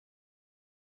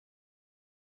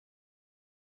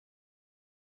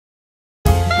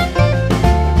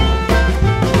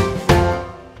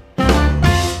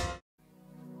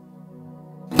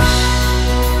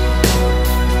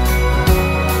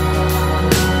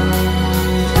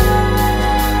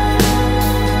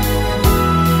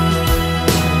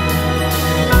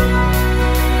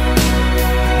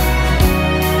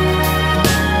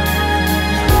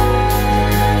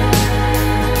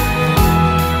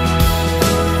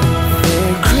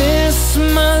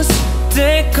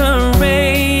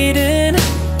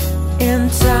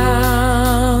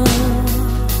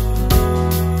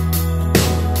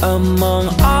Among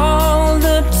all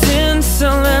the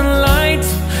tinsel and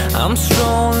lights, I'm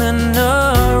strolling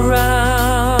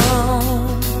around,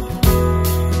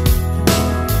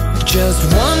 just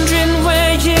wondering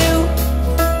where you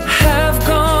have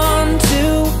gone to.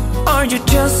 Are you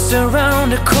just around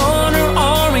the corner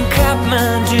or in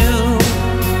Kathmandu?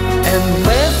 And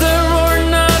whether or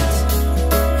not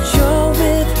you're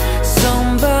with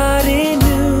somebody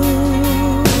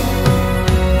new,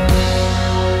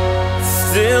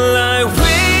 still I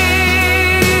wish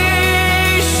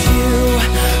you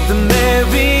the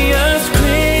merriest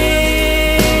Christmas.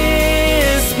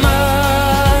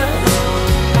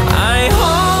 I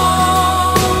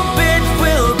hope it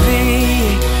will be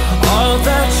all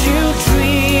that you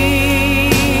dream.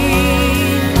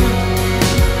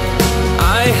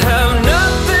 I have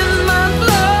nothing but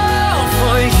love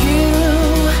for you.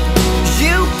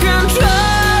 You can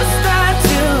trust that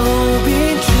to be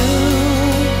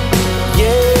true.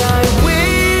 Yeah, I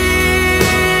wish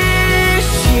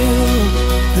you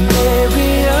the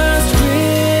merriest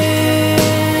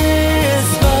Christmas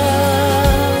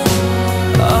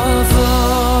of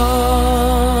all.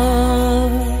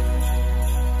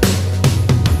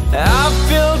 I've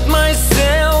built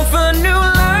myself a new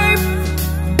life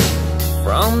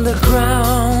from the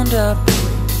ground up.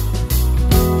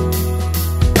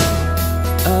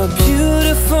 A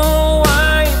beautiful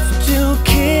wife, 2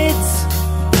 kids,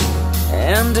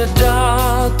 and a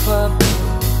dog pup.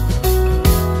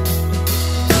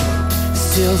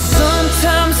 Still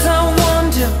sometimes I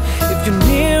wonder if you're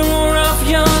near or off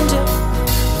yonder,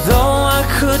 though I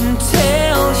couldn't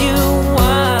tell you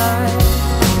why.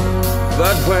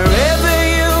 But wherever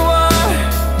you are,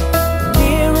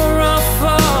 near or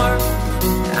afar,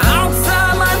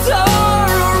 outside my door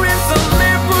or in some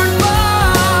airport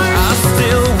bar, I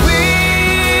still wish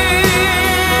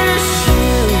you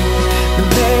the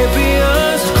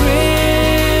merriest Christmas.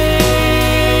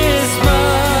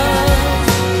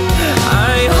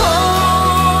 I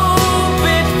hope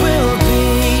it will be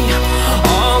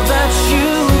all that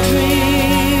you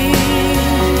dream.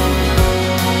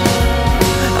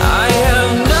 I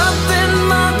have nothing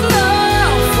but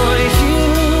love for you.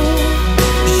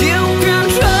 You can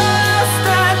trust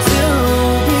that to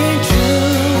be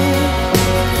true.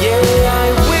 Yeah, I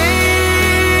wish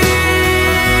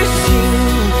you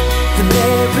the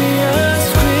merriest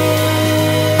Christmas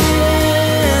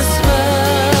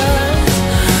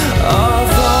of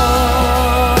all.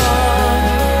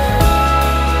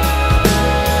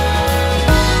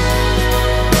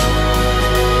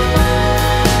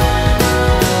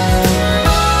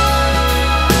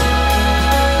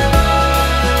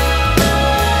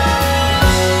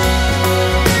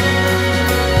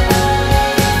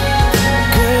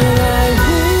 Girl, I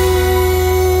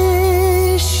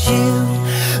wish you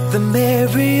the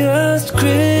merriest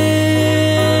Christmas.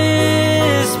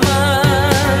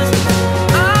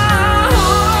 I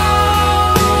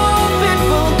hope it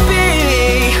will be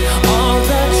all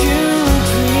that you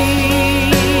dream.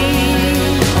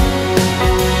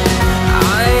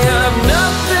 I have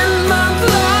nothing but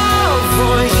love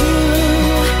for you.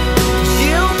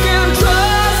 You can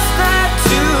trust that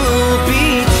to be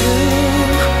true.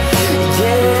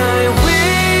 Yeah, I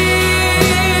wish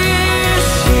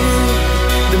you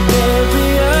the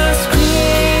merriest Christmas,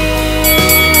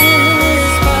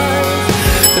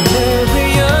 the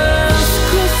merriest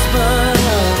Christmas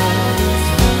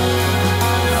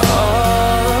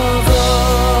of all.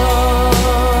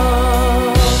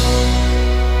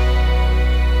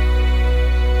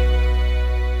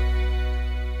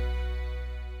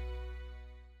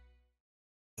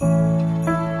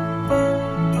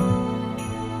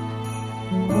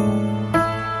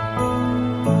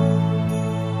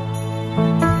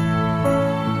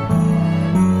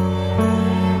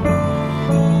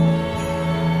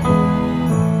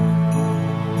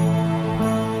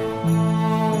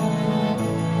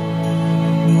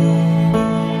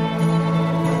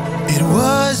 It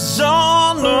was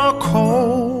on a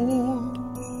cold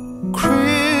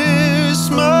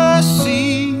Christmas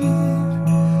Eve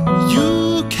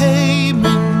you came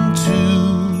into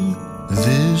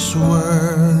this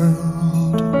world.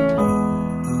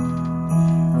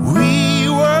 We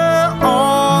were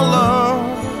all up,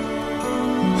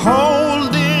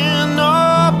 holding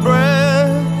our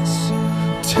breaths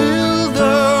till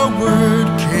the word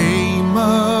came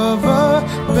of a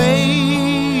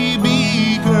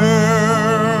baby girl.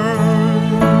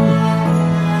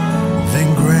 Then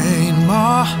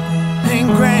Grandma and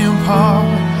Grandpa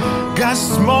got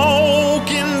smoke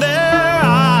in their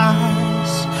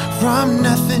eyes from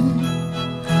nothing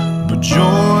but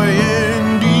joy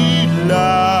and delight.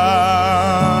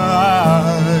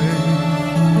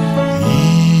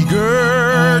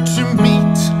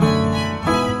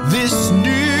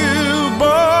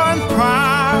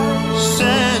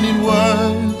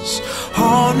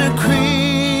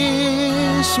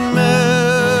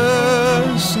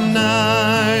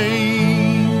 night.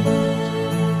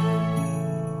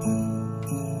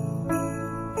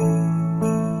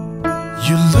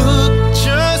 You look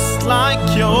just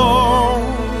like your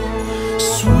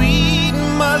sweet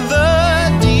mother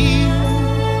dear,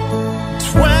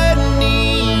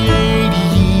 28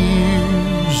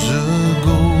 years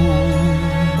ago.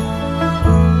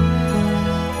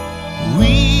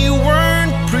 We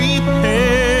weren't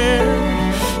prepared.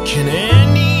 Can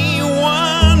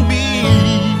anyone be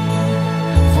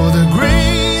for the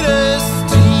greatest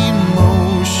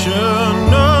emotional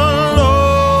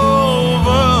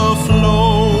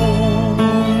overflow?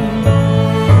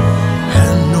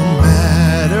 And no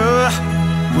matter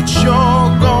what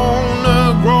you're gonna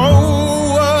grow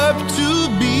up to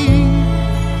be,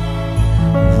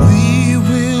 we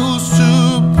will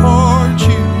support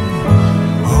you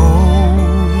wholeheartedly.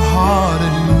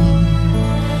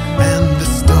 And the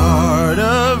start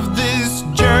of this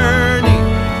journey,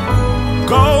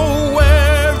 go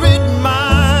where it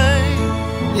might,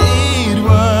 it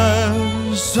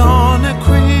was on a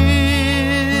Christmas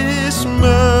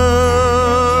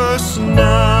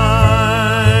night.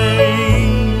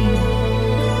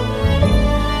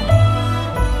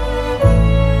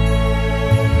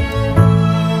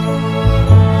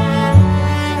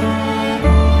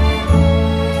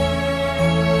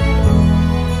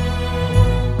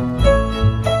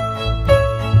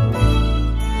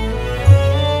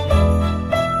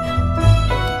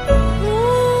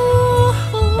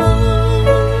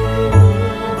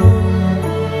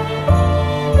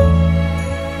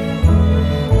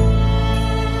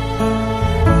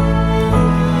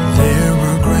 There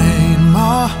were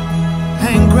Grandma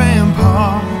and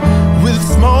Grandpa with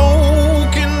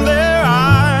smoke in their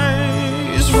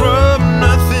eyes from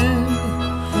nothing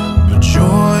but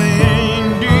joy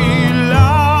and delight.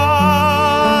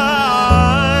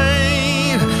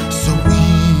 So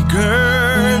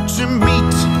eager to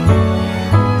meet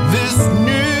this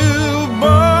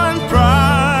newborn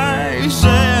prize,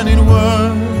 and it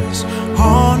was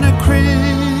on a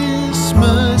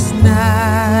Christmas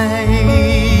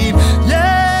night.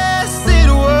 Yes, it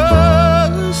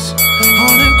was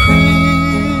on a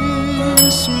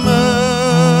Christmas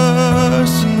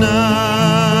night.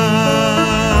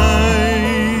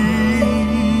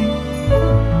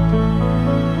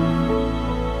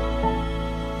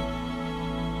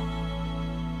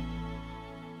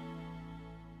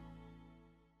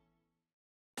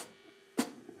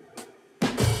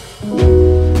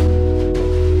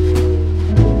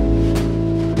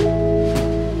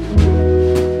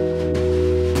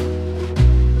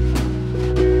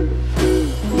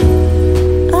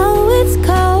 Oh, it's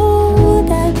cold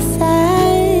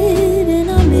outside and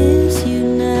I miss you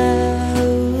now.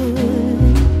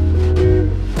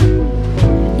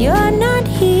 You're not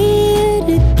here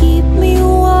to keep me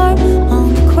warm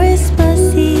on Christmas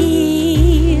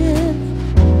Eve.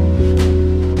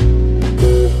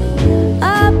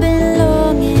 I've been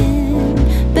longing,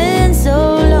 been so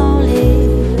lonely,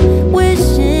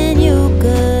 wishing you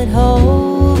could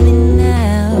hold me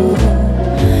now.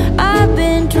 I've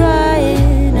been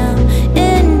trying, I'm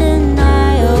in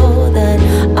denial that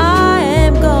I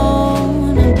am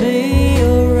gonna be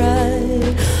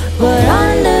alright. But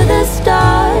under the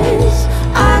stars,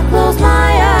 I close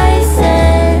my eyes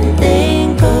and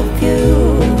think of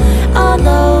you.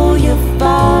 Although you're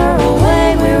far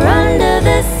away, we're under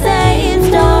the same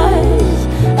stars.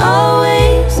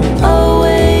 Always,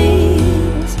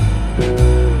 always.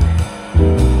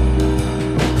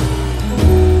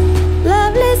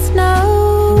 Lovely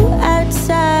snow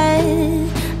outside,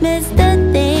 miss the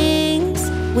things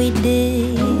we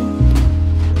did.